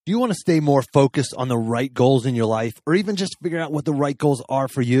Do you want to stay more focused on the right goals in your life, or even just figure out what the right goals are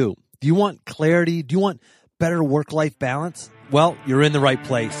for you? Do you want clarity? Do you want better work-life balance? Well, you're in the right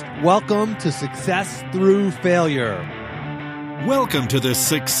place. Welcome to Success Through Failure. Welcome to the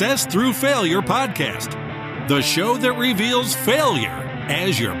Success Through Failure podcast, the show that reveals failure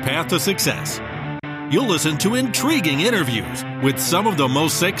as your path to success. You'll listen to intriguing interviews with some of the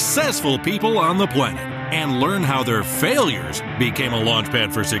most successful people on the planet and learn how their failures became a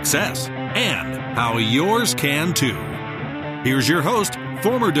launchpad for success and how yours can too. Here's your host,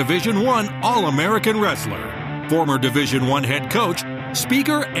 former Division I All-American wrestler, former Division I head coach,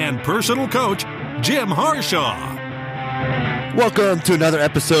 speaker, and personal coach, Jim Harshaw. Welcome to another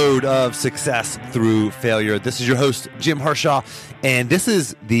episode of Success Through Failure. This is your host, Jim Harshaw, and this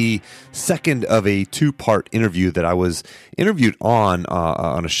is the second of a two-part interview that I was interviewed on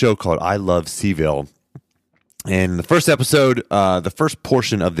a show called I Love Seville. And the first episode, the first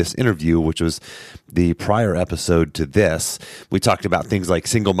portion of this interview, which was the prior episode to this, we talked about things like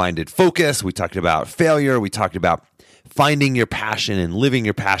single-minded focus, we talked about failure, we talked about finding your passion and living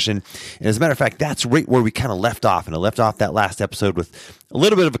your passion. And as a matter of fact, that's right where we kind of left off. And I left off that last episode with a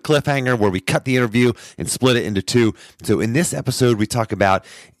little bit of a cliffhanger where we cut the interview and split it into two. So in this episode, we talk about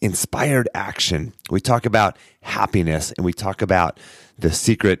inspired action. We talk about happiness, and we talk about the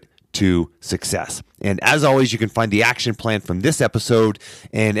secret to success. And as always, you can find the action plan from this episode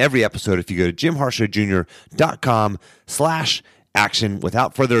and every episode if you go to jimharshawjr.com/action.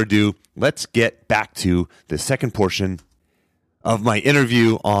 Without further ado, let's get back to the second portion of my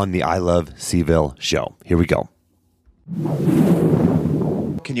interview on the I Love Seville show. Here we go.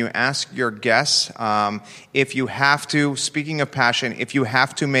 Can you ask your guests if you have to, speaking of passion, if you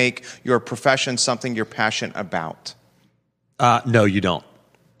have to make your profession something you're passionate about? No, you don't.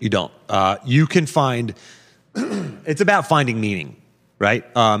 You don't. You can find, it's about finding meaning, right?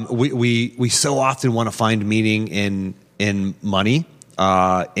 We so often want to find meaning in money,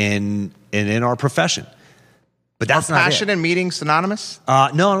 in our profession. But that's not passion it. and meaning synonymous? No,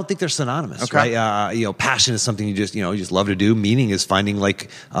 I don't think they're synonymous, okay. Right? Passion is something you just love to do. Meaning is finding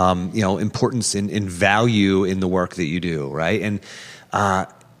importance in value in the work that you do, right? And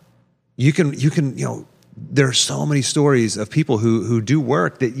you can there are so many stories of people who do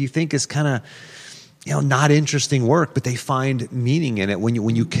work that you think is kind of, not interesting work, but they find meaning in it.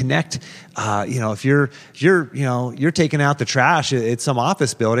 When you connect, if you're taking out the trash at some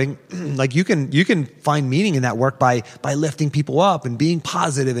office building, like you can find meaning in that work by lifting people up and being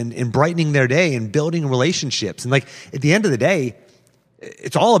positive and brightening their day and building relationships. And like at the end of the day,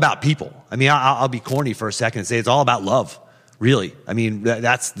 it's all about people. I mean, I'll be corny for a second and say it's all about love. Really, I mean,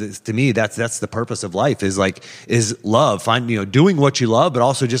 to me, that's the purpose of life is love. Doing what you love, but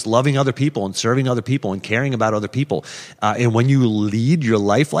also just loving other people and serving other people and caring about other people. And when you lead your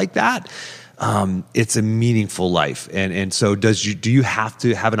life like that, it's a meaningful life. And so, do you have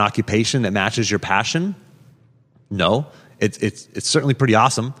to have an occupation that matches your passion? No, it's certainly pretty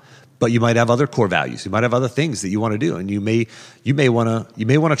awesome. But you might have other core values. You might have other things that you want to do, and you may want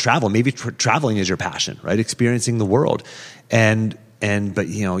to travel. Maybe traveling is your passion, right? Experiencing the world, but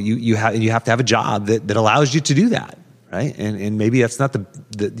you have to have a job that allows you to do that, right? And maybe that's not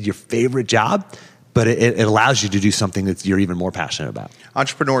your favorite job, but it allows you to do something that you're even more passionate about.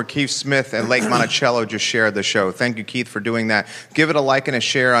 Entrepreneur Keith Smith and Lake Monticello just shared the show. Thank you, Keith, for doing that. Give it a like and a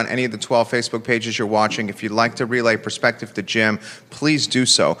share on any of the 12 Facebook pages you're watching. If you'd like to relay perspective to Jim, please do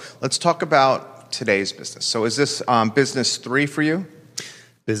so. Let's talk about today's business. So is this business 3 for you?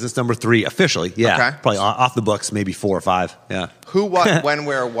 Business number 3, officially, yeah. Okay. Probably off the books, maybe 4 or 5, yeah. Who, what, when,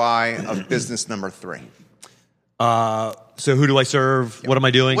 where, why of business number 3? So who do I serve? Yeah. What am I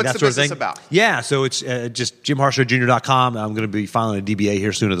doing? What's that the sort business of thing. About? Yeah, so it's just jimharshawjr.com. I'm going to be filing a DBA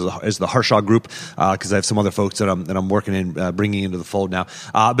here soon as the Harshaw Group because I have some other folks that I'm working in bringing into the fold now.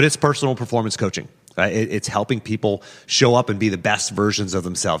 But it's personal performance coaching. It's helping people show up and be the best versions of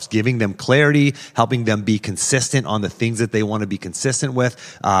themselves, giving them clarity, helping them be consistent on the things that they want to be consistent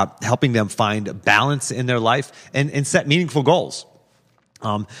with, helping them find balance in their life and set meaningful goals.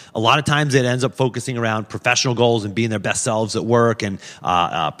 A lot of times it ends up focusing around professional goals and being their best selves at work and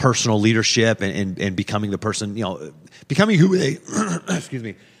personal leadership and becoming the person, becoming who they,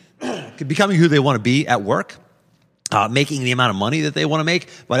 becoming who they want to be at work. Making the amount of money that they want to make,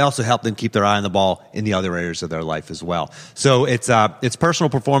 but I also help them keep their eye on the ball in the other areas of their life as well. So it's personal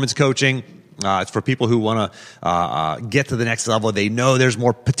performance coaching. It's for people who want to get to the next level. They know there's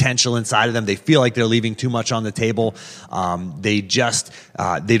more potential inside of them. They feel like they're leaving too much on the table. They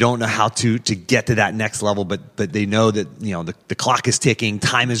don't know how to get to that next level, but they know that, you know, the clock is ticking,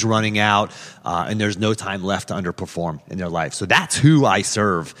 time is running out, and there's no time left to underperform in their life. So that's who I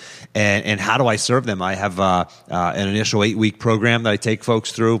serve. And how do I serve them? I have an initial 8-week program that I take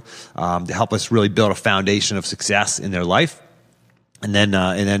folks through to help us really build a foundation of success in their life. And then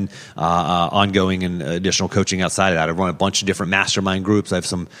ongoing and additional coaching outside of that. I've run a bunch of different mastermind groups. I have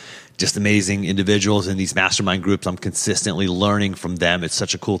some just amazing individuals in these mastermind groups. I'm consistently learning from them. It's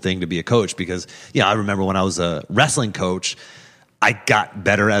such a cool thing to be a coach because, you know, I remember when I was a wrestling coach, I got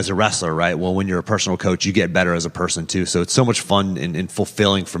better as a wrestler, right? Well, when you're a personal coach, you get better as a person too. So it's so much fun and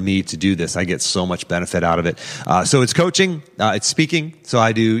fulfilling for me to do this. I get so much benefit out of it. So it's coaching, it's speaking. So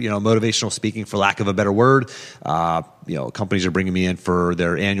I do, you know, motivational speaking, for lack of a better word. You know, companies are bringing me in for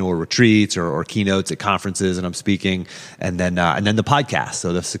their annual retreats or keynotes at conferences, and I'm speaking. And then the podcast.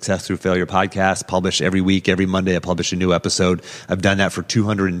 So the Success Through Failure podcast, publish every week, every Monday. I publish a new episode. I've done that for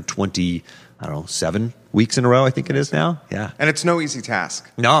 7 weeks in a row, I think it is now. Yeah. And it's no easy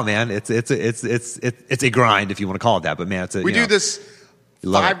task. No, man, it's a grind, if you want to call it that. But man, we do this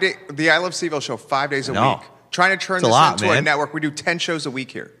 5 day, the I Love CVille show 5 days a week. Trying to turn this into a network. We do 10 shows a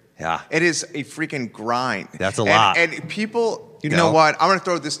week here. Yeah. It is a freaking grind. That's a lot. And people, you know what? I'm going to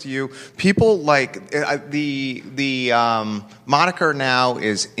throw this to you. People like the moniker now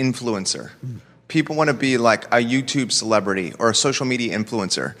is influencer. People want to be like a YouTube celebrity or a social media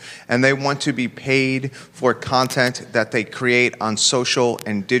influencer, and they want to be paid for content that they create on social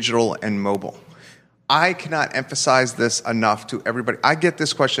and digital and mobile. I cannot emphasize this enough to everybody. I get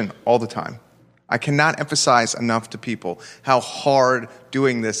this question all the time. I cannot emphasize enough to people how hard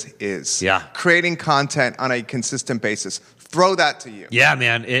doing this is. Yeah. Creating content on a consistent basis. Throw that to you. Yeah,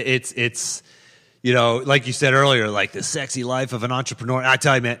 man. It's you know, like you said earlier, like the sexy life of an entrepreneur. I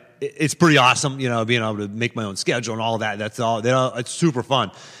tell you, man, it's pretty awesome, you know, being able to make my own schedule and all that. That's all. It's super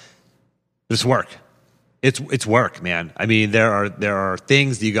fun. It's work. It's work, man. I mean, there are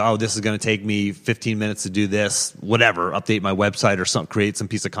things that you go, oh, this is going to take me 15 minutes to do this, whatever, update my website or something, create some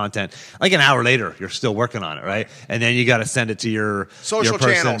piece of content. Like an hour later, you're still working on it, right? And then you got to send it to your social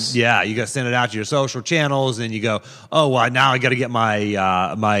channels. Yeah, you got to send it out to your social channels, and you go, oh, well, now I got to get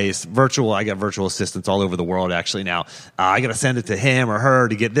my virtual. I got virtual assistants all over the world actually now. I got to send it to him or her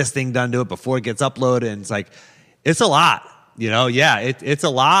to get this thing done to it before it gets uploaded. And it's like, it's a lot, you know. Yeah, it's a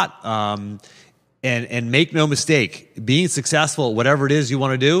lot. And make no mistake, being successful at whatever it is you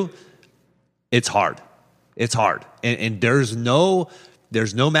want to do, it's hard. It's hard. And there's no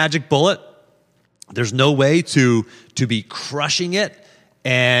magic bullet. There's no way to be crushing it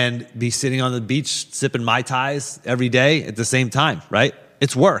and be sitting on the beach sipping Mai Tais every day at the same time, right?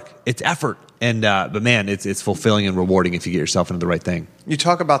 It's work. It's effort. And but man, it's fulfilling and rewarding if you get yourself into the right thing. You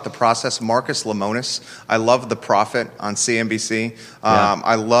talk about the process. Marcus Lemonis. I love The Prophet on CNBC.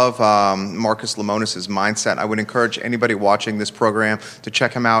 I love Marcus Lemonis' mindset. I would encourage anybody watching this program to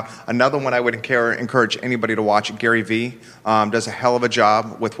check him out. Another one I would encourage anybody to watch, Gary Vee. Does a hell of a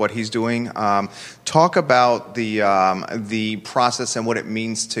job with what he's doing. Talk about the process and what it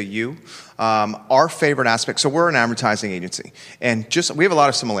means to you. Our favorite aspect, so we're an advertising agency, and we have a lot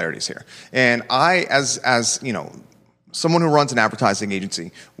of similarities here. And I, as you know, someone who runs an advertising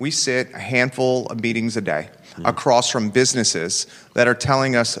agency, we sit a handful of meetings a day across from businesses that are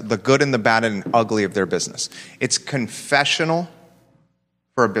telling us the good and the bad and ugly of their business. It's confessional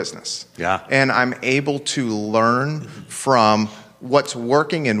for a business. Yeah. And I'm able to learn from what's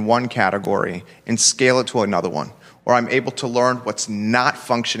working in one category and scale it to another one. Or I'm able to learn what's not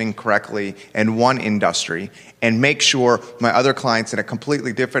functioning correctly in one industry and make sure my other clients in a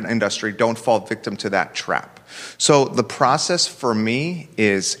completely different industry don't fall victim to that trap. So the process for me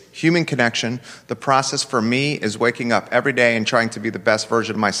is human connection. The process for me is waking up every day and trying to be the best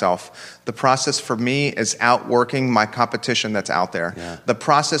version of myself. The process for me is outworking my competition that's out there. Yeah. The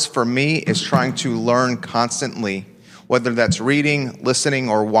process for me is trying to learn constantly, whether that's reading, listening,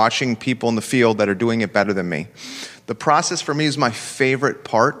 or watching people in the field that are doing it better than me. The process for me is my favorite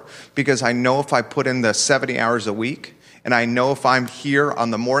part because I know if I put in the 70 hours a week, and I know if I'm here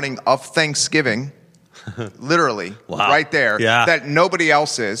on the morning of Thanksgiving, literally, right there, that nobody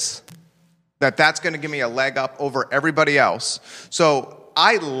else is, that's going to give me a leg up over everybody else. So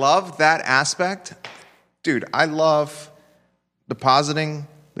I love that aspect. Dude, I love depositing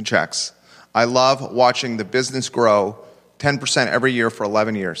the checks. I love watching the business grow 10% every year for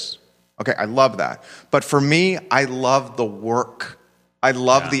 11 years. Okay, I love that. But for me, I love the work. I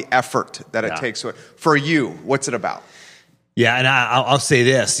love the effort that it takes. For you, what's it about? Yeah, and I'll say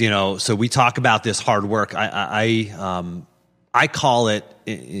this, so we talk about this hard work. I call it,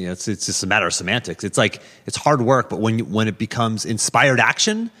 it's just a matter of semantics. It's like, it's hard work, but when it becomes inspired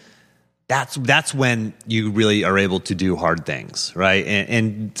action, that's when you really are able to do hard things, right?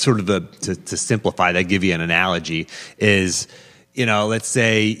 And sort of to simplify that, give you an analogy is, let's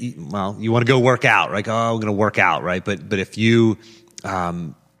say, you want to go work out, right? Oh, I'm going to work out, right? But if you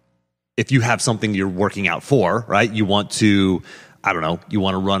have something you're working out for, right? You want to, you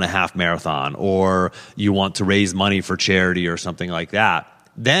want to run a half marathon, or you want to raise money for charity or something like that.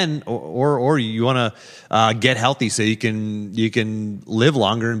 Then, or you want to get healthy so you can live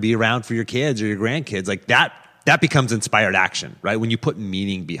longer and be around for your kids or your grandkids, like that becomes inspired action, right? When you put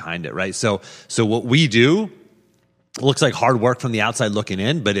meaning behind it, right? So what we do looks like hard work from the outside looking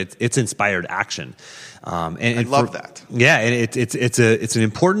in, but it's inspired action. And I love that. Yeah, and it's an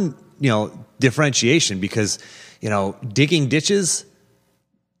important differentiation, because digging ditches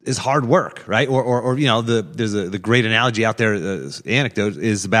is hard work, right? Or there's the great analogy out there, anecdote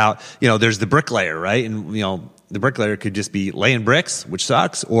is about, there's the bricklayer, right? And the bricklayer could just be laying bricks, which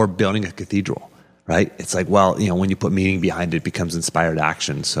sucks, or building a cathedral, right? It's like, well, when you put meaning behind it, it becomes inspired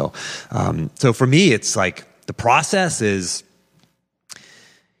action. So for me, it's like the process is,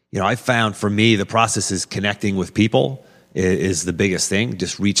 I found for me, the process is connecting with people is the biggest thing.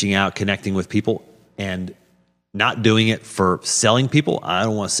 Just reaching out, connecting with people, and not doing it for selling people. I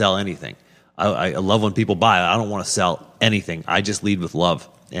don't want to sell anything. I love when people buy. I don't want to sell anything. I just lead with love.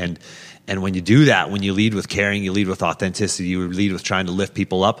 And when you do that, when you lead with caring, you lead with authenticity, you lead with trying to lift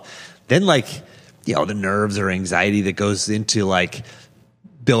people up, then the nerves or anxiety that goes into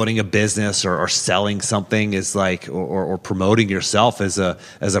building a business or selling something is or promoting yourself as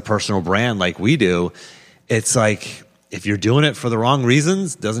a personal brand like we do. It's like, if you're doing it for the wrong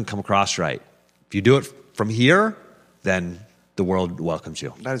reasons, it doesn't come across right. If you do it from here, then the world welcomes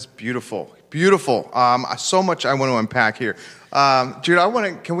you. That is beautiful. Beautiful. So much I want to unpack here.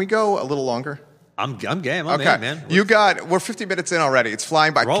 Jude, can we go a little longer? I'm game. I'm in, man. We're 50 minutes in already. It's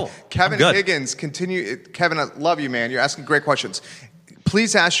flying by. Roll. Kevin Higgins, Kevin, I love you, man. You're asking great questions.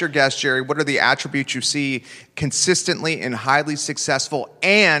 Please ask your guest, Jerry, what are the attributes you see consistently in highly successful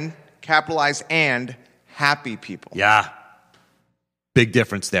and, capitalize, and happy people? Yeah. Big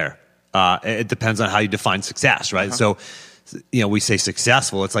difference there. It depends on how you define success, right? So, we say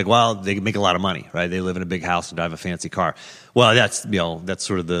successful. It's like, well, they make a lot of money, right? They live in a big house and drive a fancy car. Well, that's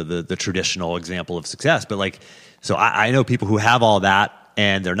sort of the traditional example of success. But so I know people who have all that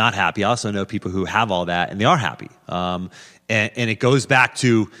and they're not happy. I also know people who have all that and they are happy. And it goes back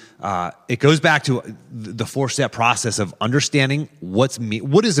to the 4-step process of understanding what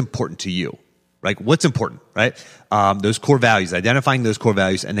is important to you. Right? What's important, right? Those core values, identifying those core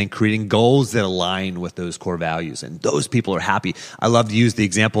values, and then creating goals that align with those core values. And those people are happy. I love to use the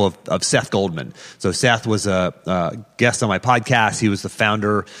example of Seth Goldman. So Seth was a guest on my podcast. He was the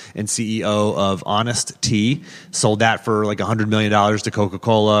founder and CEO of Honest Tea. Sold that for $100 million to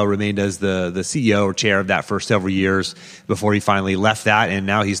Coca-Cola. Remained as the CEO or chair of that for several years before he finally left that. And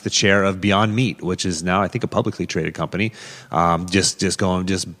now he's the chair of Beyond Meat, which is now, I think, a publicly traded company. Just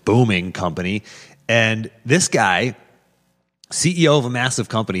booming company. And this guy, CEO of a massive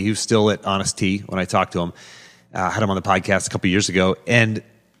company, he was still at Honest Tea when I talked to him. I had him on the podcast a couple years ago. And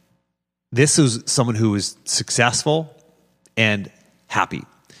this was someone who was successful and happy.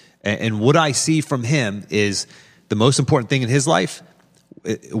 And what I see from him is the most important thing in his life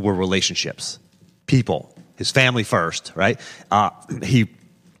were relationships, people, his family first, right? He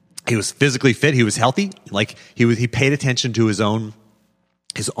was physically fit. He was healthy. He paid attention to his own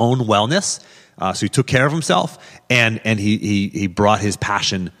wellness. So he took care of himself, and he brought his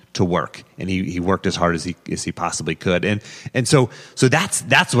passion to work, and he worked as hard as he possibly could. And so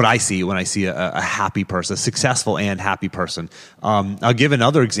that's what I see when I see a happy person, a successful and happy person. I'll give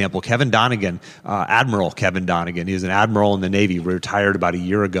another example. Kevin Donegan, Admiral Kevin Donegan. He was an admiral in the Navy, retired about a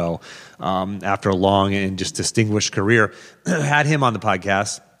year ago after a long and just distinguished career. Had him on the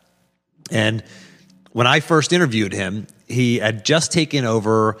podcast, and when I first interviewed him, he had just taken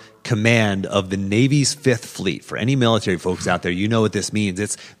over command of the Navy's 5th Fleet. For any military folks out there, you know what this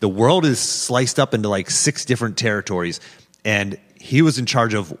means. The world is sliced up into 6 different territories, and he was in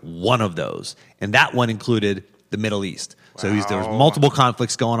charge of one of those, and that one included the Middle East. Wow. So there was multiple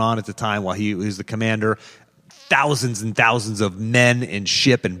conflicts going on at the time while he was the commander. Thousands and thousands of men and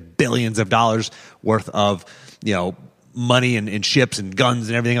ship and billions of dollars worth of money and ships and guns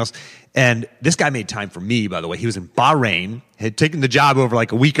and everything else. And this guy made time for me, by the way. He was in Bahrain, had taken the job over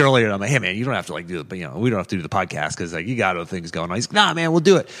a week earlier. And I'm like, hey, man, you don't have to do it, but we don't have to do the podcast because you got other things going on. He's like, nah, man, we'll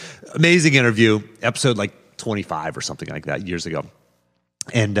do it. Amazing interview, episode 25 or something like that years ago.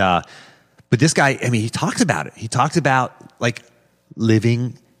 And, but this guy, I mean, he talks about it. He talks about like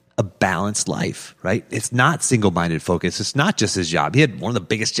living a balanced life, right? It's not single-minded focus. It's not just his job. He had one of the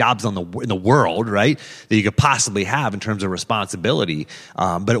biggest jobs in the world, right? That you could possibly have in terms of responsibility.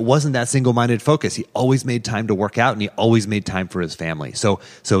 But it wasn't that single-minded focus. He always made time to work out and he always made time for his family. So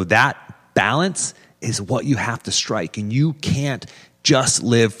that balance is what you have to strike. And you can't just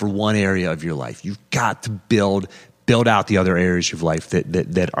live for one area of your life. You've got to build out the other areas of life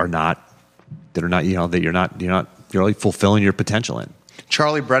that are not, you know, that you're not really fulfilling your potential in.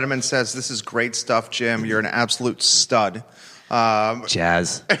 Charlie Bredeman says, this is great stuff, Jim. You're an absolute stud.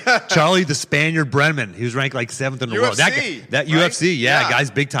 Jazz. Charlie the Spaniard Bredeman. He was ranked like 7th in the world. That right? UFC, yeah, guy's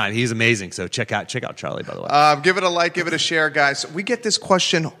big time. He's amazing. So check out Charlie, by the way. Give it a like, give it a share, guys. We get this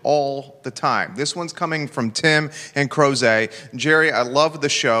question all the time. This one's coming from Tim and Crozet. Jerry, I love the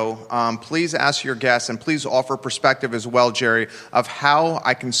show. Please ask your guests and please offer perspective as well, Jerry, of how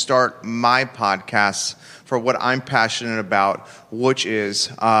I can start my podcasts for what I'm passionate about, which is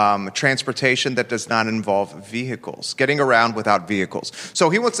transportation that does not involve vehicles, getting around without vehicles. So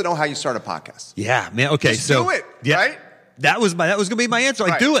he wants to know how you start a podcast. Yeah, man. Okay, Just do it, right? That was going to be my answer.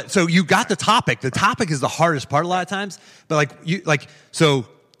 Like, do it. So you got the topic. The topic is the hardest part a lot of times. But so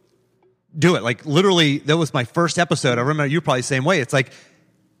do it. Like literally, that was my first episode. I remember you probably the same way. It's like,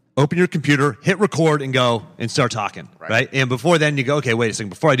 open your computer, hit record, and go and start talking, right? And before then, you go, okay, wait a second.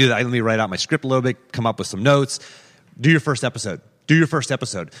 Before I do that, let me write out my script a little bit, come up with some notes. Do your first episode.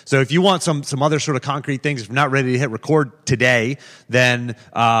 So if you want some other sort of concrete things, if you're not ready to hit record today, then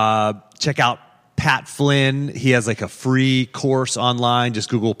check out Pat Flynn. He has like a free course online. Just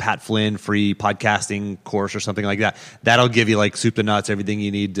Google Pat Flynn free podcasting course or something like that. That'll give you like soup to nuts, everything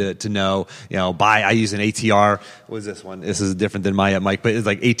you need to know. You know, I use an ATR. What is this one? This is different than my mic, but it's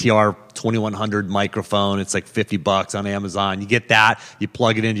like ATR 2100 microphone. It's like $50 on Amazon. You get that. You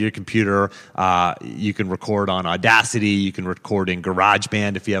plug it into your computer. You can record on Audacity. You can record in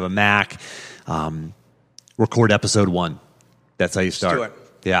GarageBand if you have a Mac. Record episode 1. That's how you start. Let's do it.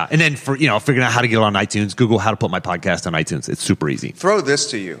 Yeah, and then for figuring out how to get on iTunes, Google how to put my podcast on iTunes. It's super easy. Throw this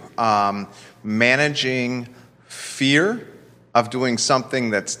to you: managing fear of doing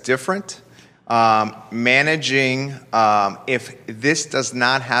something that's different, managing if this does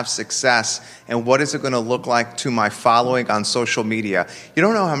not have success, and what is it going to look like to my following on social media. You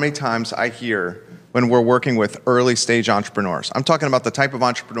don't know how many times I hear when we're working with early stage entrepreneurs. I'm talking about the type of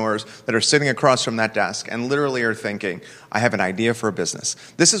entrepreneurs that are sitting across from that desk and literally are thinking, I have an idea for a business.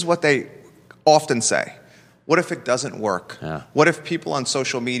 This is what they often say. What if it doesn't work? Yeah. What if people on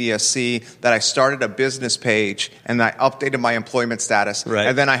social media see that I started a business page and I updated my employment status,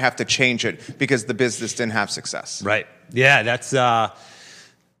 and then I have to change it because the business didn't have success? Right. Yeah, that's a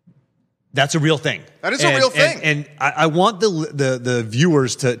real thing. That is a real thing. And I want the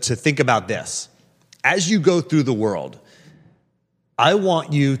viewers to think about this. As you go through the world, I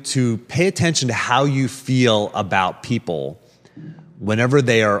want you to pay attention to how you feel about people whenever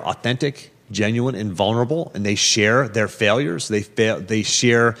they are authentic, genuine, and vulnerable, and they share their failures, they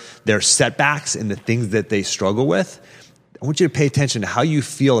share their setbacks and the things that they struggle with. I want you to pay attention to how you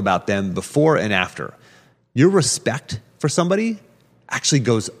feel about them before and after. Your respect for somebody actually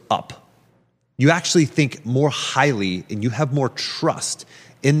goes up. You actually think more highly and you have more trust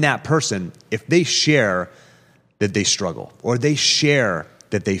in that person if they share that they struggle or they share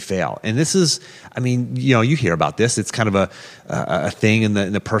that they fail. And this is, you hear about this. It's kind of a thing in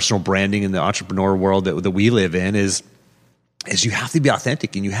the personal branding in the entrepreneur world that we live in is you have to be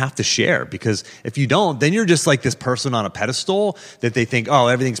authentic and you have to share, because if you don't, then you're just like this person on a pedestal that they think, oh,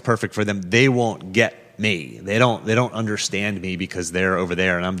 everything's perfect for them. They won't get me. They don't understand me because they're over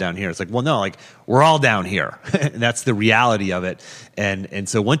there and I'm down here. It's like, well, no, like we're all down here. And that's the reality of it. And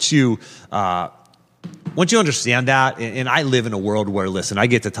so once you understand that, and I live in a world where, listen, I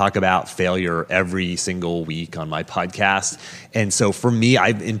get to talk about failure every single week on my podcast. And so for me,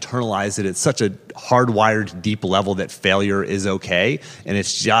 I've internalized it at such a hardwired, deep level that failure is okay. And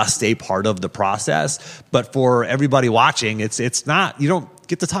it's just a part of the process. But for everybody watching, it's not, you don't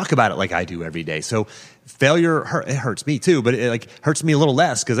get to talk about it like I do every day. So failure, it hurts me too, but it hurts me a little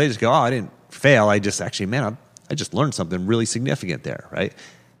less because I just go, oh, I didn't fail. I just actually, I just learned something really significant there, right?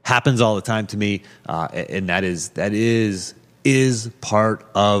 Happens all the time to me, and that is part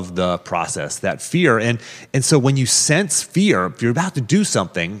of the process, that fear. And so when you sense fear, if you're about to do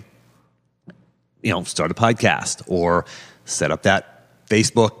something, start a podcast or set up that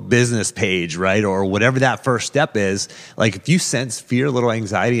Facebook business page, right? Or whatever that first step is. Like if you sense fear, a little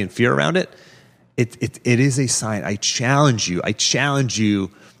anxiety and fear around it, it is a sign. I challenge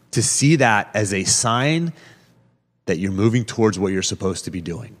you to see that as a sign that you're moving towards what you're supposed to be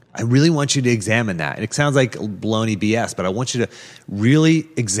doing. I really want you to examine that. And it sounds like baloney BS, but I want you to really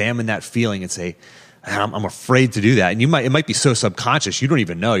examine that feeling and say, I'm afraid to do that. And it might be so subconscious, you don't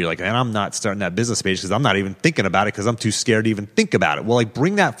even know. You're like, man, I'm not starting that business page because I'm not even thinking about it because I'm too scared to even think about it. Well, like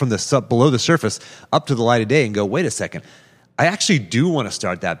bring that from the below the surface up to the light of day and go, wait a second. I actually do want to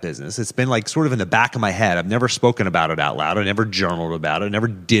start that business. It's been like sort of in the back of my head. I've never spoken about it out loud. I never journaled about it. I never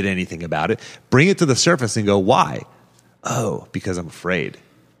did anything about it. Bring it to the surface and go, why? Oh, because I'm afraid.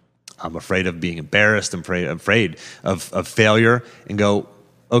 I'm afraid of being embarrassed. I'm afraid of failure. And go,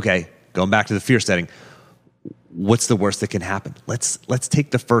 okay, going back to the fear setting, what's the worst that can happen? Let's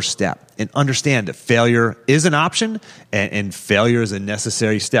take the first step and understand that failure is an option and failure is a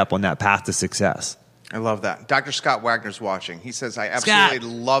necessary step on that path to success. I love that. Dr. Scott Wagner's watching. He says, I absolutely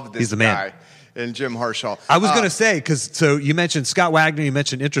love this guy. And Jim Harshall. I was going to say, so you mentioned Scott Wagner, you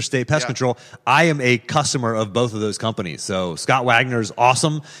mentioned Interstate Pest Control. I am a customer of both of those companies. So Scott Wagner is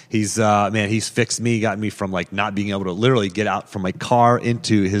awesome. He's fixed me, gotten me from like not being able to literally get out from my car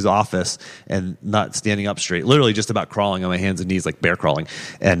into his office and not standing up straight, literally just about crawling on my hands and knees, like bear crawling.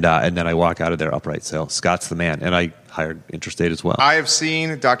 And then I walk out of there upright. So Scott's the man. And I hired Interstate as well. I have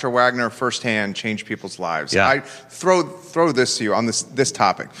seen Dr. Wagner firsthand change people's lives. Yeah. I throw this to you on this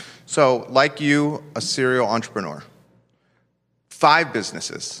topic. So, like you, a serial entrepreneur. 5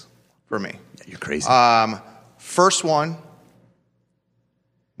 businesses for me. Yeah, you're crazy. First one,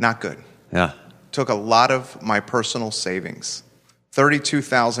 not good. Yeah. Took a lot of my personal savings,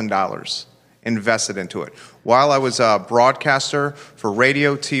 $32,000 invested into it. While I was a broadcaster for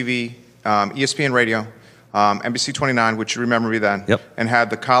radio, TV, ESPN Radio, NBC 29, which you remember me then, and had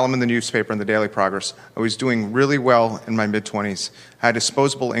the column in the newspaper and the Daily Progress. I was doing really well in my mid-20s. Had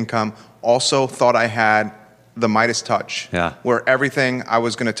disposable income. Also thought I had the Midas touch, where everything I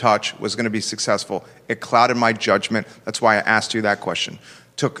was going to touch was going to be successful. It clouded my judgment. That's why I asked you that question.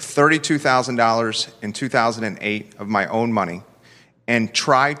 Took $32,000 in 2008 of my own money and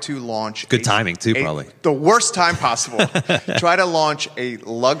tried to launch... Good timing, too, probably. The worst time possible. Try to launch a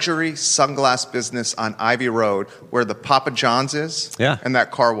luxury sunglass business on Ivy Road where the Papa John's is and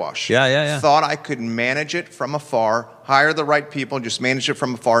that car wash. Thought I could manage it from afar, hire the right people, just manage it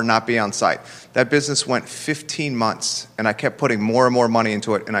from afar, not be on site. That business went 15 months, and I kept putting more and more money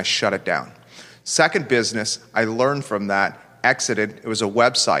into it, and I shut it down. Second business, I learned from that, exited. It was a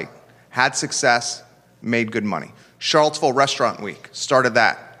website, had success, made good money. Charlottesville Restaurant Week, started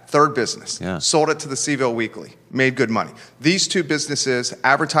that. Third business. Sold it to the Seaville Weekly, made good money. These 2 businesses,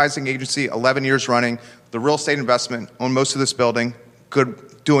 advertising agency, 11 years running, the real estate investment, own most of this building,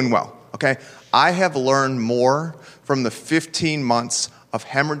 good, doing well, okay? I have learned more from the 15 months of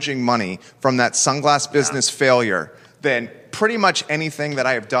hemorrhaging money from that sunglass business failure than pretty much anything that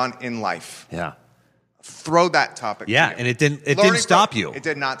I have done in life. Throw that topic. And it didn't stop you. It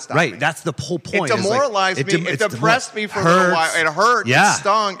did not stop me. me. That's the whole point. It demoralized me. It depressed me for a little while. It hurt. It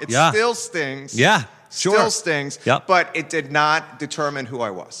stung. It still stings. Still stings. But it did not determine who I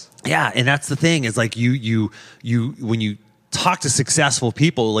was. And that's the thing is like you when you talk to successful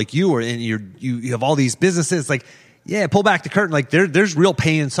people like you or and you have all these businesses like. Pull back the curtain. Like there's real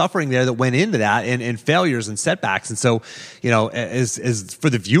pain and suffering there that went into that, and failures and setbacks. And so, as for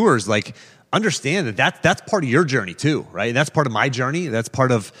the viewers, like understand that's part of your journey too, right? And that's part of my journey. That's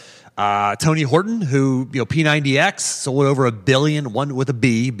part of Tony Horton, who P90X sold over $1 billion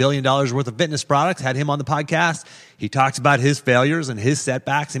worth of fitness products. Had him on the podcast. He talks about his failures and his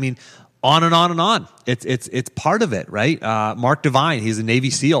setbacks. I mean. On and on and on. It's part of it, right? Mark Devine, he's a Navy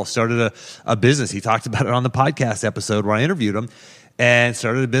SEAL, started a business. He talked about it on the podcast episode where I interviewed him, and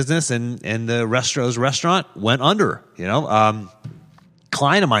started a business, and the Restro's restaurant went under.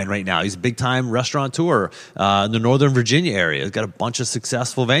 Client of mine right now, he's a big time restaurateur in the Northern Virginia area. He's got a bunch of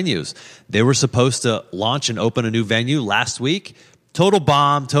successful venues. They were supposed to launch and open a new venue last week. Total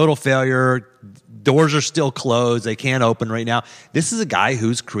bomb, total failure. Doors are still closed. They can't open right now. This is a guy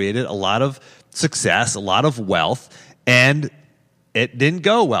who's created a lot of success, a lot of wealth, and it didn't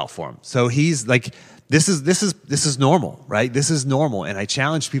go well for him. So he's like, this is normal, right? This is normal. And I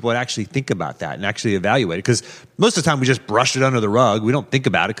challenge people to actually think about that and actually evaluate it. Because most of the time we just brush it under the rug. We don't think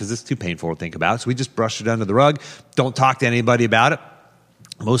about it because it's too painful to think about. So we just brush it under the rug. Don't talk to anybody about it.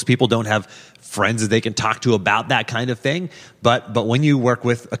 Most people don't have friends that they can talk to about that kind of thing. But when you work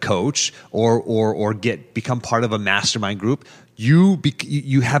with a coach or become part of a mastermind group,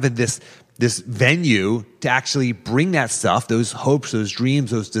 you have this venue to actually bring that stuff, those hopes, those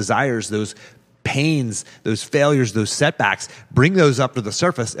dreams, those desires, those pains, those failures, those setbacks, bring those up to the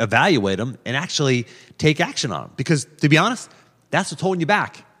surface, evaluate them, and actually take action on them. Because to be honest, that's what's holding you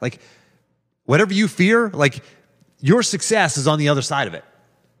back. Like, whatever you fear, like, your success is on the other side of it.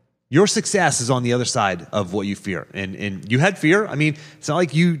 Your success is on the other side of what you fear. And you had fear. I mean, it's not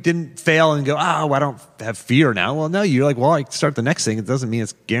like you didn't fail and go, I don't have fear now. Well, no, you're like, well, I start the next thing. It doesn't mean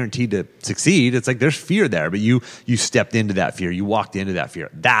it's guaranteed to succeed. It's like there's fear there, but you stepped into that fear. You walked into that fear.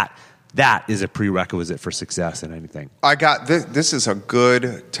 That is a prerequisite for success in anything. I got this. This is a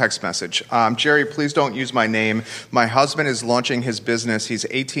good text message. Jerry, please don't use my name. My husband is launching his business. He's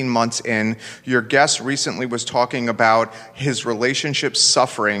 18 months in. Your guest recently was talking about his relationship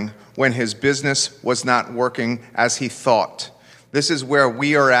suffering when his business was not working as he thought. This is where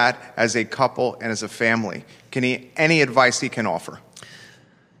we are at as a couple and as a family. Any advice he can offer?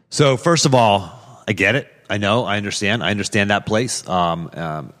 So first of all, I get it. I know. I understand. I understand that place.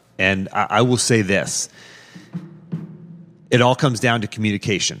 And I will say this. It all comes down to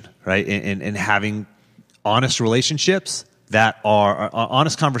communication, right? And having honest relationships that are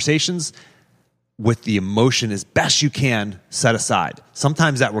honest conversations with the emotion as best you can set aside.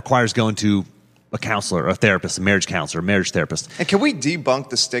 Sometimes that requires going to a counselor, a therapist, a marriage counselor, a marriage therapist. And can we debunk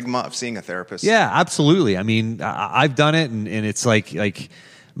the stigma of seeing a therapist? Yeah, absolutely. I mean, I've done it, and it's like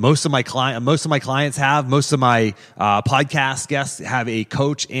most of my clients have, most of my podcast guests have a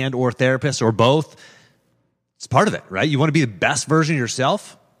coach and or therapist or both. It's part of it, right? You want to be the best version of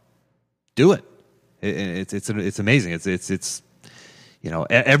yourself? Do it. It's amazing. It's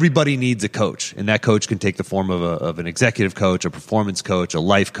everybody needs a coach, and that coach can take the form of an executive coach, a performance coach, a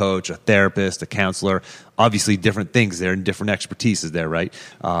life coach, a therapist, a counselor. Obviously, different things there and different expertise is there, right?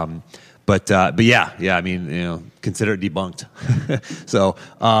 But yeah. I mean, consider it debunked. So,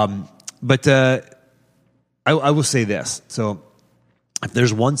 I will say this. So, if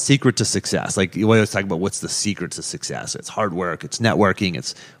there's one secret to success, like we always talk about, what's the secret to success? It's hard work, it's networking,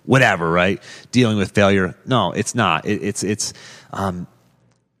 it's whatever, right? Dealing with failure. No, it's not. I've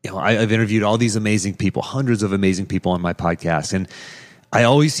interviewed all these amazing people, hundreds of amazing people on my podcast, and I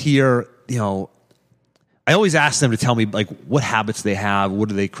always hear, I always ask them to tell me like what habits they have, what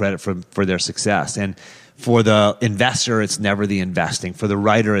do they credit for their success. And for the investor, it's never the investing. For the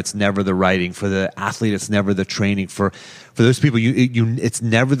writer, it's never the writing. For the athlete, it's never the training. For those people, it's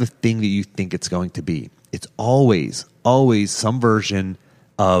never the thing that you think it's going to be. It's always some version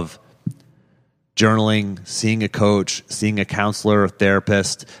of journaling, seeing a coach, seeing a counselor or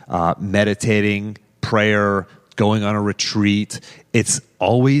therapist, meditating, prayer, going on a retreat. It's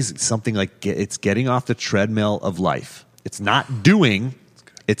always something like it's getting off the treadmill of life. It's not doing,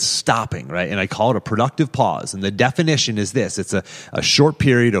 it's stopping, right? And I call it a productive pause. And the definition is this. It's a short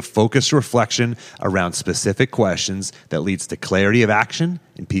period of focused reflection around specific questions that leads to clarity of action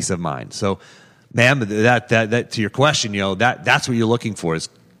and peace of mind. So, ma'am, that to your question, that's what you're looking for is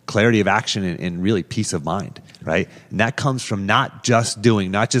clarity of action and really peace of mind, right? And that comes from not just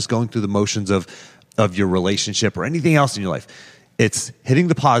doing, not just going through the motions of your relationship or anything else in your life. It's hitting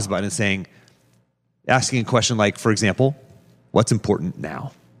the pause button and asking a question like, for example, what's important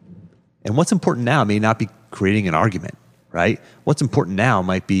now? And what's important now may not be creating an argument, right? What's important now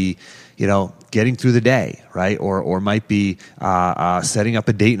might be, getting through the day, right? Or might be setting up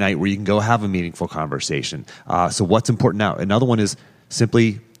a date night where you can go have a meaningful conversation. So what's important now? Another one is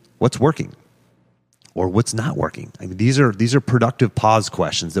simply what's working or what's not working. I mean, these are productive pause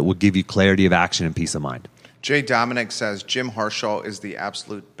questions that will give you clarity of action and peace of mind. Jay Dominic says Jim Harshall is the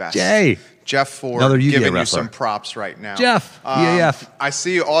absolute best. Jay. Jeff Ford giving you some props right now. Jeff, EAF. I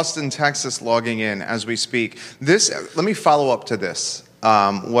see Austin, Texas logging in as we speak. Let me follow up to this,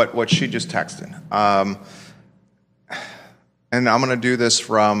 what she just texted. And I'm going to do this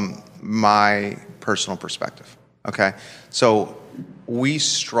from my personal perspective, okay? So I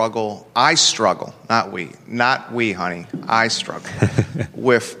struggle, not we, honey. I struggle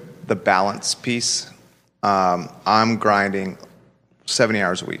with the balance piece. I'm grinding 70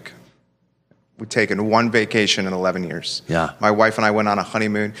 hours a week. We've taken one vacation in 11 years. Yeah. My wife and I went on a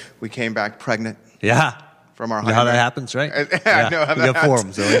honeymoon. We came back pregnant. Yeah. From our honeymoon. You know how that happens, right? I know how that happens. We got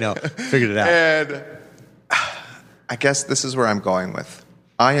forums, so we know. Figured it out. And I guess this is where I'm going with.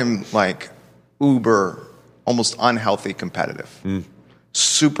 I am like uber, almost unhealthy competitive.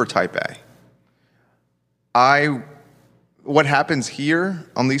 Super type A. What happens here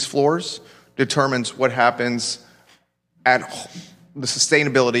on these floors determines what happens at the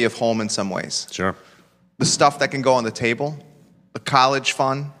sustainability of home in some ways. Sure. The stuff that can go on the table, the college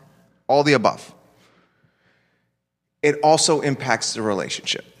fund, all the above. It also impacts the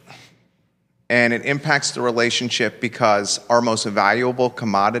relationship. And it impacts the relationship because our most valuable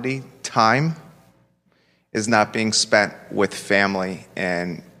commodity, time, is not being spent with family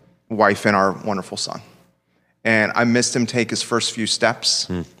and wife and our wonderful son. And I missed him take his first few steps,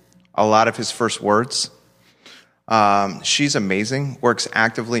 a lot of his first words. She's amazing, works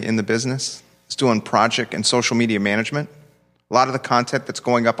actively in the business, is doing project and social media management. A lot of the content that's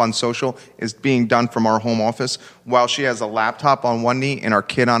going up on social is being done from our home office while she has a laptop on one knee and our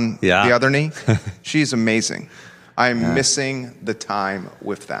kid on the other knee. She's amazing. I'm missing the time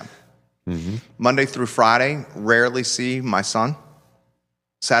with them. Monday through Friday, rarely see my son.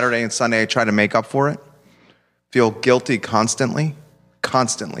 Saturday and Sunday, I try to make up for it. Feel guilty constantly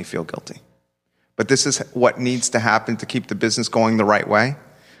feel guilty. But this is what needs to happen to keep the business going the right way.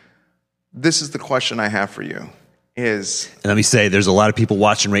 This is the question I have for you. And let me say, there's a lot of people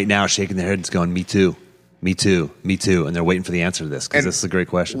watching right now shaking their heads going, me too, me too, me too. And they're waiting for the answer to this because this is a great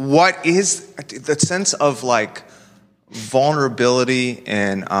question. What is the sense of like vulnerability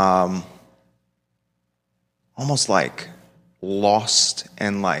and almost like lost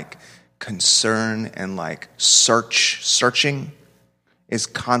and like concern and like searching is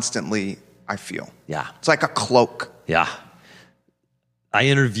constantly, I feel. Yeah. It's like a cloak. Yeah. I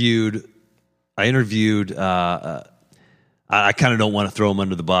interviewed, I kind of don't want to throw him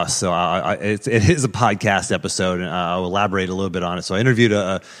under the bus, so it is a podcast episode, and I'll elaborate a little bit on it. So I interviewed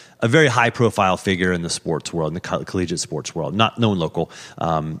a very high-profile figure in the sports world, in the collegiate sports world, not known local.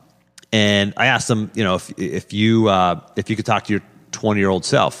 And I asked him, if you could talk to your 20-year-old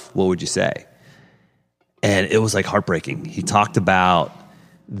self, what would you say? And it was like heartbreaking. He talked about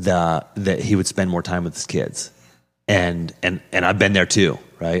that he would spend more time with his kids, and I've been there too,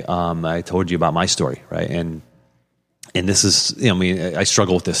 right? I told you about my story, right? And this is, I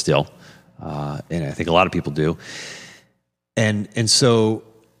struggle with this still, and I think a lot of people do. And so,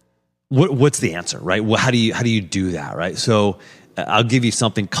 what's the answer, right? Well, how do you do that, right? So, I'll give you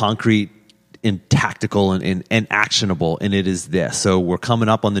something concrete and tactical and actionable, and it is this. So, we're coming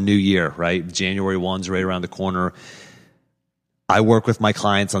up on the new year, right? January 1's right around the corner. I work with my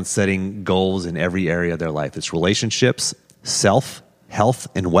clients on setting goals in every area of their life. It's relationships, self, health,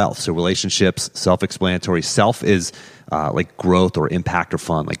 and wealth. So relationships, self-explanatory. Self is like growth or impact or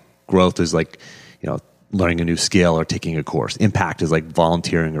fun. Like growth is like, learning a new skill or taking a course. Impact is like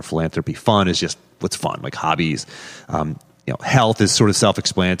volunteering or philanthropy. Fun is just what's fun, like hobbies. Health is sort of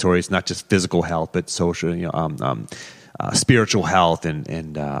self-explanatory. It's not just physical health, but social, spiritual health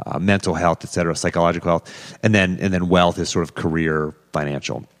and mental health, et cetera, psychological health. And then wealth is sort of career,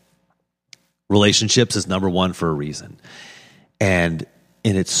 financial. Relationships is number one for a reason. And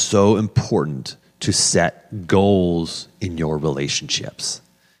it's so important to set goals in your relationships.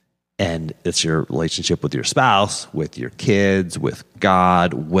 And it's your relationship with your spouse, with your kids, with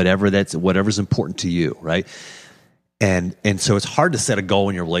God, whatever's important to you, right? And so it's hard to set a goal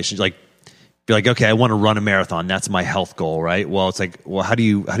in your relationship. Like, be like, okay, I want to run a marathon. That's my health goal, right? Well, it's like, well, how do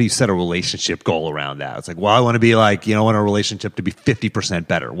you set a relationship goal around that? It's like, well, I want to be like, I want a relationship to be 50%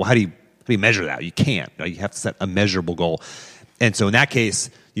 better. Well, how do you measure that? You can't. You have to set a measurable goal. And so in that case,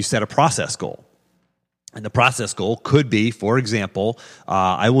 you set a process goal. And the process goal could be, for example,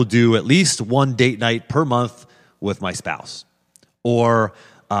 I will do at least one date night per month with my spouse. Or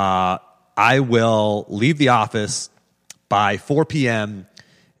I will leave the office by 4 p.m.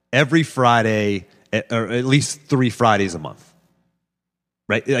 every Friday, or at least 3 Fridays a month.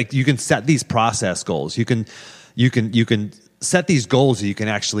 Right? Like you can set these process goals. You can set these goals that you can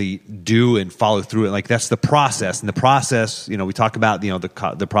actually do and follow through it. Like that's the process. And the process, we talk about,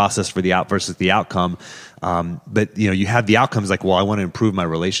 the process for the out versus the outcome. But you have the outcomes like, well, I want to improve my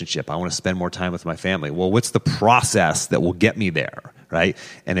relationship. I want to spend more time with my family. Well, what's the process that will get me there? Right.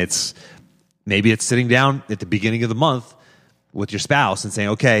 And maybe it's sitting down at the beginning of the month with your spouse and saying,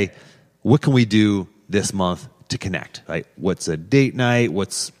 okay, what can we do this month to connect? Right. What's a date night?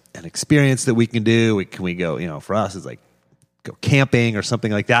 What's an experience that we can do? Can we go, for us, it's like, go camping or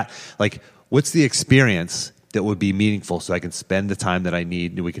something like that. Like, what's the experience that would be meaningful so I can spend the time that I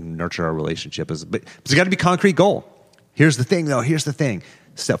need and we can nurture our relationship? But it's got to be a concrete goal. Here's the thing, though. Here's the thing.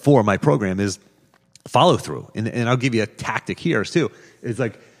 Step 4 of my program is follow through. And I'll give you a tactic here, too. It's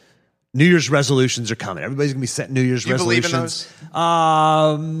like New Year's resolutions are coming. Everybody's going to be setting New Year's resolutions. Do you believe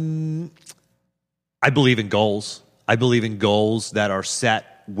in those? I believe in goals. I believe in goals that are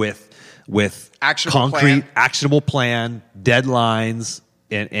set with actionable plan, deadlines,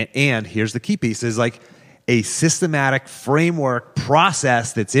 and here's the key piece is like a systematic framework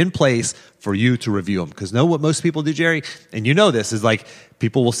process that's in place for you to review them. Because know what most people do, Jerry, and this is like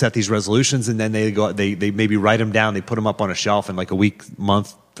people will set these resolutions and then they maybe write them down, they put them up on a shelf, and like a week,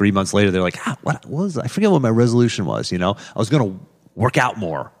 month, 3 months later, they're like, what was I forget what my resolution was. I was going to work out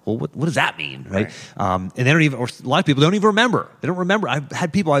more. Well, what does that mean, right? And they don't even, or a lot of people don't even remember. They don't remember. I've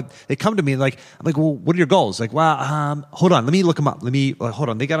had people, they come to me and I'm like, well, what are your goals? Like, well, hold on, let me look them up. Hold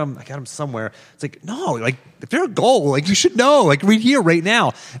on, I got them somewhere. It's like, no, like if they're a goal, like you should know, like read here right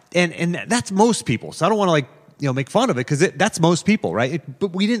now. And that's most people. So I don't want to make fun of it because that's most people, right?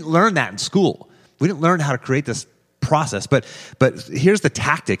 But we didn't learn that in school. We didn't learn how to create this process, but here's the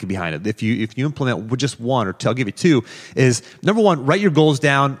tactic behind it. If you implement just one, or I'll give you two, is number one, write your goals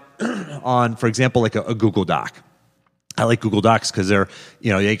down on, for example, like a Google Doc. I like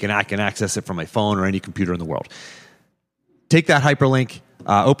I can access it from my phone or any computer in the world. Take that hyperlink,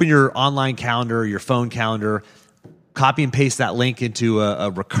 open your online calendar, your phone calendar, copy and paste that link into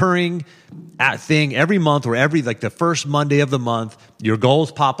a recurring thing every month, or the first Monday of the month, your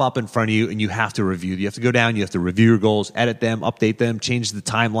goals pop up in front of you and you have to review. You have to go down, you have to review your goals, edit them, update them, change the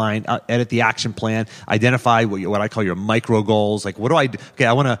timeline, edit the action plan, identify what I call your micro goals. Like, what do I do? Okay,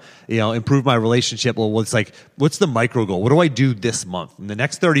 I want to, improve my relationship. Well, it's like, what's the micro goal? What do I do this month? In the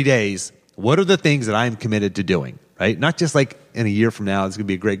next 30 days, what are the things that I'm committed to doing, right? Not just like in a year from now, it's going to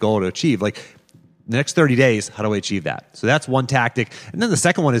be a great goal to achieve. Like, the next 30 days, how do I achieve that? So that's one tactic. And then the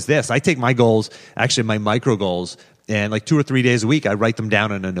second one is this. I take my goals, actually my micro goals, and like 2 or 3 days a week, I write them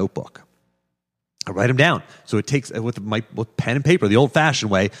down in a notebook. I write them down. So it takes with pen and paper, the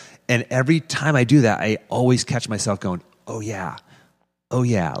old-fashioned way. And every time I do that, I always catch myself going, oh yeah.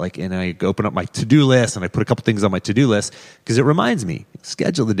 And I open up my to-do list and I put a couple things on my to-do list because it reminds me,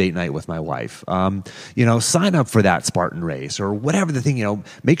 schedule the date night with my wife, sign up for that Spartan race or whatever the thing,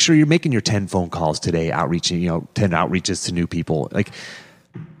 make sure you're making your 10 phone calls today, 10 outreaches to new people. Like,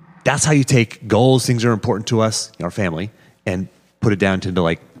 that's how you take goals, things that are important to us, our family, and put it down to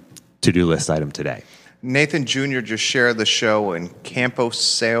like to-do list item today. Nathan Jr. just shared the show in Campos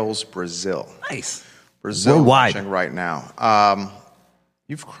Sales, Brazil. Nice. Brazil worldwide. Watching right now.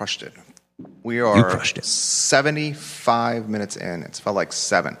 You've crushed it. We are 75 minutes in. It's felt like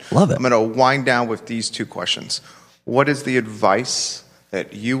 7. Love it. I'm going to wind down with these 2 questions. What is the advice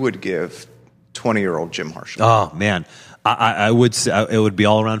that you would give 20-year-old Jim Harshon? Oh, man. I would say it would be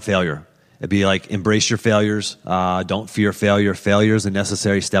all around failure. It'd be like, embrace your failures. Don't fear failure. Failure is a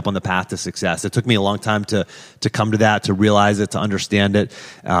necessary step on the path to success. It took me a long time to come to that, to realize it, to understand it,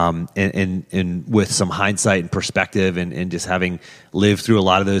 and with some hindsight and perspective, and just having lived through a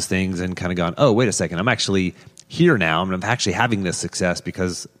lot of those things and kind of gone, oh, wait a second, I'm actually here now, and I'm actually having this success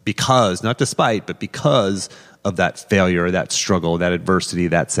because not despite, but because of that failure, that struggle, that adversity,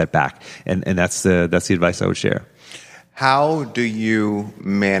 that setback, and that's the advice I would share. How do you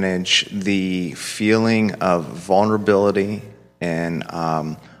manage the feeling of vulnerability and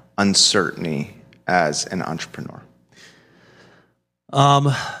uncertainty as an entrepreneur?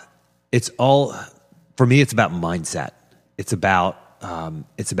 It's all, for me, it's about mindset. It's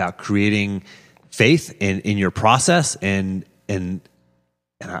about creating faith in your process, and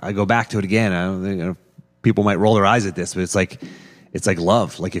I go back to it again. I don't think, people might roll their eyes at this, but it's like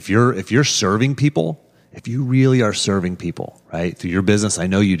love. Like if you're serving people, if you really are serving people, right, through your business, I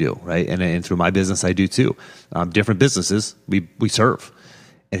know you do, right, and through my business, I do too. Different businesses, we serve,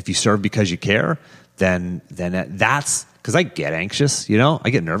 and if you serve because you care, then that's, because I get anxious, I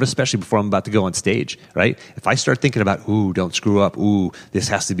get nervous, especially before I'm about to go on stage, right? If I start thinking about, ooh, don't screw up, ooh, this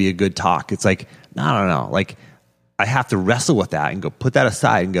has to be a good talk, it's like, no, like I have to wrestle with that and go put that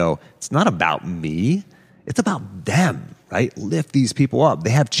aside and go, it's not about me, it's about them. Right? Lift these people up.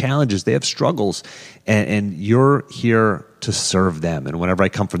 They have challenges. They have struggles. And you're here to serve them. And whenever I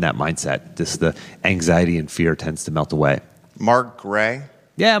come from that mindset, the anxiety and fear tends to melt away. Mark Gray.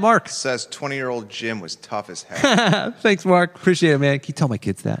 Yeah, Mark. Says 20-year-old Jim was tough as heck. Thanks, Mark. Appreciate it, man. Can you tell my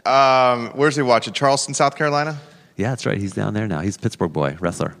kids that? Where's he watching? Charleston, South Carolina? Yeah, that's right. He's down there now. He's a Pittsburgh boy,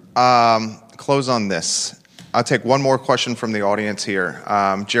 wrestler. Close on this. I'll take one more question from the audience here.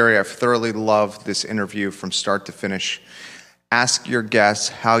 Jerry, I've thoroughly loved this interview from start to finish. Ask your guests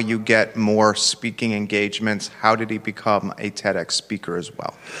how you get more speaking engagements. How did he become a TEDx speaker as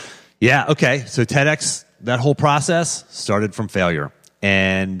well? Yeah, okay. So TEDx, that whole process started from failure.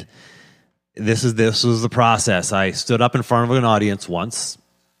 And this was the process. I stood up in front of an audience once,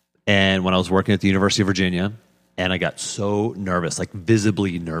 and when I was working at the University of Virginia, and I got so nervous, like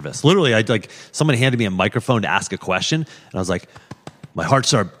visibly nervous. Literally, someone handed me a microphone to ask a question, and I was like, my heart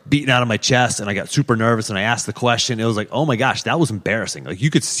started beating out of my chest, and I got super nervous, and I asked the question. It was like, oh my gosh, that was embarrassing. Like, you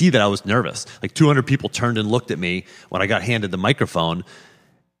could see that I was nervous. Like 200 people turned and looked at me when I got handed the microphone,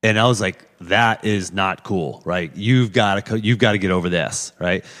 and I was like, that is not cool, right? You've got to get over this,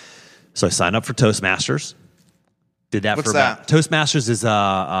 right? So I signed up for Toastmasters. Did that What's for about that? Toastmasters is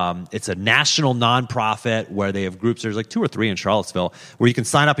it's a national nonprofit where they have groups. There's like 2 or 3 in Charlottesville where you can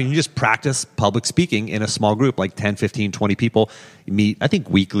sign up and you just practice public speaking in a small group, like 10, 15, 20 people. You meet, I think,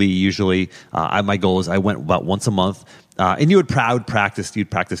 weekly usually. My goal is I went about once a month. And you'd practice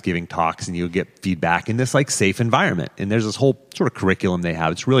giving talks and you would get feedback in this like safe environment. And there's this whole sort of curriculum they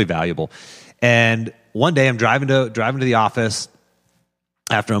have. It's really valuable. And one day I'm driving to the office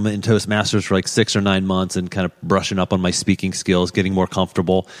after I'm in Toastmasters for like 6 or 9 months and kind of brushing up on my speaking skills, getting more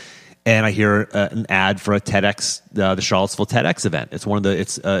comfortable. And I hear an ad for a TEDx, the Charlottesville TEDx event. It's one of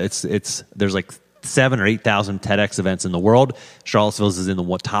the, there's like 7,000 or 8,000 TEDx events in the world. Charlottesville's is in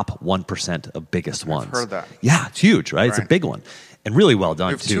the top 1% of biggest ones. I've heard that. Yeah, it's huge, right? It's a big one. And really well done,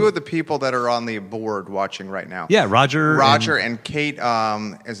 We have too. 2 of the people that are on the board watching right now. Yeah, Roger and Kate,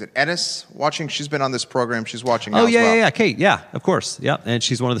 is it Ennis watching? She's been on this program. She's watching now Oh, as yeah, well. yeah, Kate. Yeah, of course. Yeah, and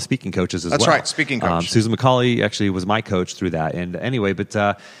she's one of the speaking coaches as well. That's right, speaking coach. Susan McCauley actually was my coach through that. And anyway, but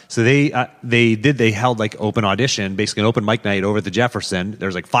so they held like open audition, basically an open mic night over at the Jefferson.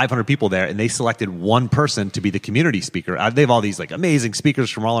 There's like 500 people there, and they selected one person to be the community speaker. They have all these like amazing speakers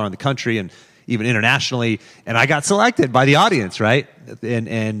from all around the country and even internationally, and I got selected by the audience, right?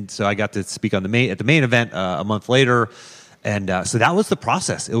 And so I got to speak on at the main event a month later, and so that was the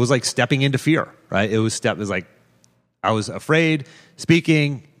process. It was like stepping into fear, right? It was like I was afraid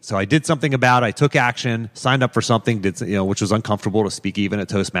speaking, so I did something about it. I took action, signed up for something, which was uncomfortable to speak even at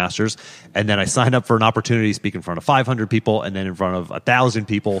Toastmasters, and then I signed up for an opportunity to speak in front of 500 people, and then in front of 1,000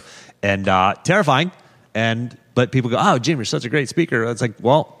 people, and terrifying. But people go, "Oh, Jim, you're such a great speaker." It's like,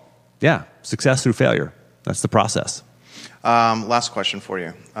 well. Yeah, success through failure. That's the process. Last question for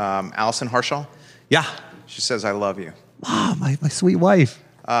you. Allison Harshall? Yeah. She says, I love you. Oh, my sweet wife.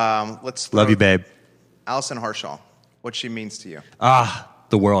 Love you, babe. Allison Harshall, what she means to you.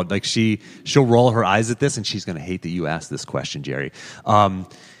 The world. Like she'll roll her eyes at this, and she's going to hate that you asked this question, Jerry.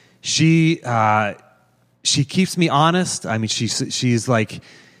 She keeps me honest. I mean, she's like...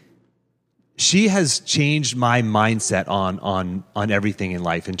 She has changed my mindset on everything in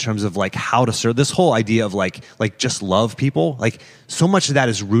life in terms of like how to serve. This whole idea of like just love people. Like so much of that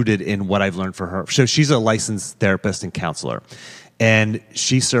is rooted in what I've learned from her. So she's a licensed therapist and counselor, and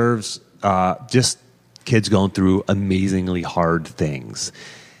she serves just kids going through amazingly hard things,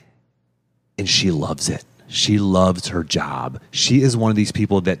 and she loves it. She loves her job. She is one of these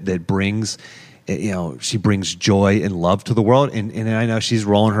people that brings. She brings joy and love to the world, and I know she's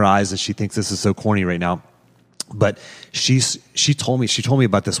rolling her eyes and she thinks this is so corny right now, but she told me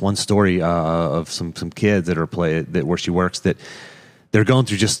about this one story of some kids that are where she works that they're going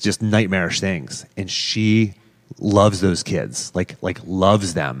through just nightmarish things, and she loves those kids, like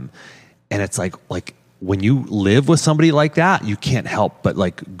loves them, and it's like when you live with somebody like that, you can't help but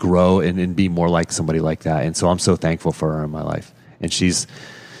like grow and be more like somebody like that, and so I'm so thankful for her in my life, and she's.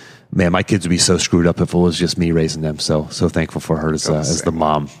 Man, my kids would be so screwed up if it was just me raising them. So thankful for her as the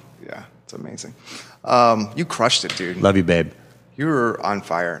mom. Yeah, it's amazing. You crushed it, dude. Love you, babe. You were on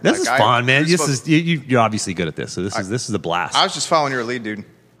fire. This is fun, man. You're obviously good at this. So this is a blast. I was just following your lead, dude.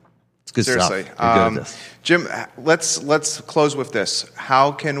 It's good Seriously. stuff. You're good at this. Jim, let's close with this.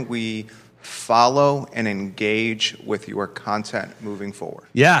 How can we follow and engage with your content moving forward?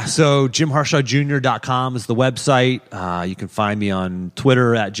 Yeah, so JimHarshawJr.com is the website. You can find me on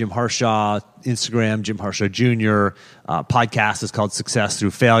Twitter at Jim Harshaw, Instagram, Jim Harshaw Jr. Podcast is called Success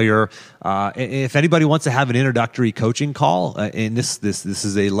Through Failure. If anybody wants to have an introductory coaching call, and this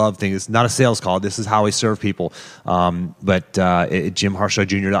is a love thing. It's not a sales call. This is how I serve people. But at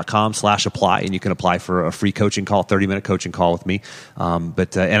JimHarshawJr.com/apply, and you can apply for a free coaching call, 30-minute coaching call with me.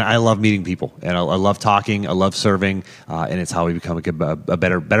 And I love meeting people, and I love talking. I love serving, and it's how we become a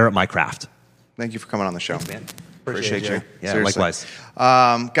better at my craft. Thank you for coming on the show. Thanks, man. Appreciate you. Yeah, Seriously. likewise.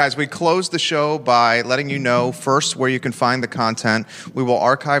 Guys, we close the show by letting you know first where you can find the content. We will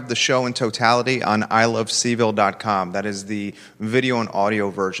archive the show in totality on iloveseville.com. That is the video and audio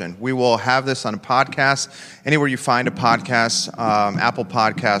version. We will have this on a podcast. Anywhere you find a podcast, Apple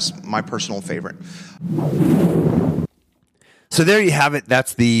Podcasts, my personal favorite. So there you have it.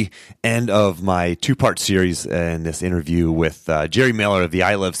 That's the end of my two-part series in this interview with Jerry Miller of the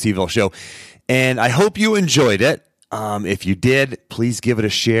I Love Seville show. And I hope you enjoyed it. If you did, please give it a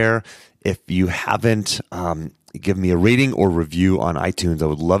share. If you haven't, give me a rating or review on iTunes. I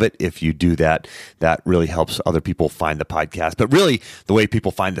would love it if you do that. That really helps other people find the podcast. But really, the way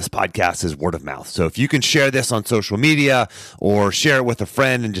people find this podcast is word of mouth. So if you can share this on social media or share it with a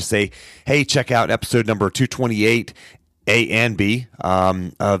friend and just say, hey, check out episode number 228, A and B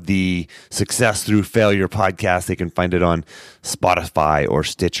of the Success Through Failure podcast. They can find it on Spotify or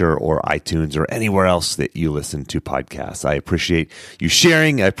Stitcher or iTunes or anywhere else that you listen to podcasts. I appreciate you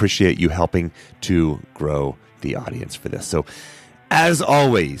sharing. I appreciate you helping to grow the audience for this. So as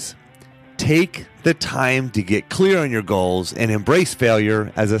always, take the time to get clear on your goals and embrace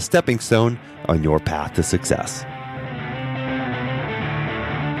failure as a stepping stone on your path to success.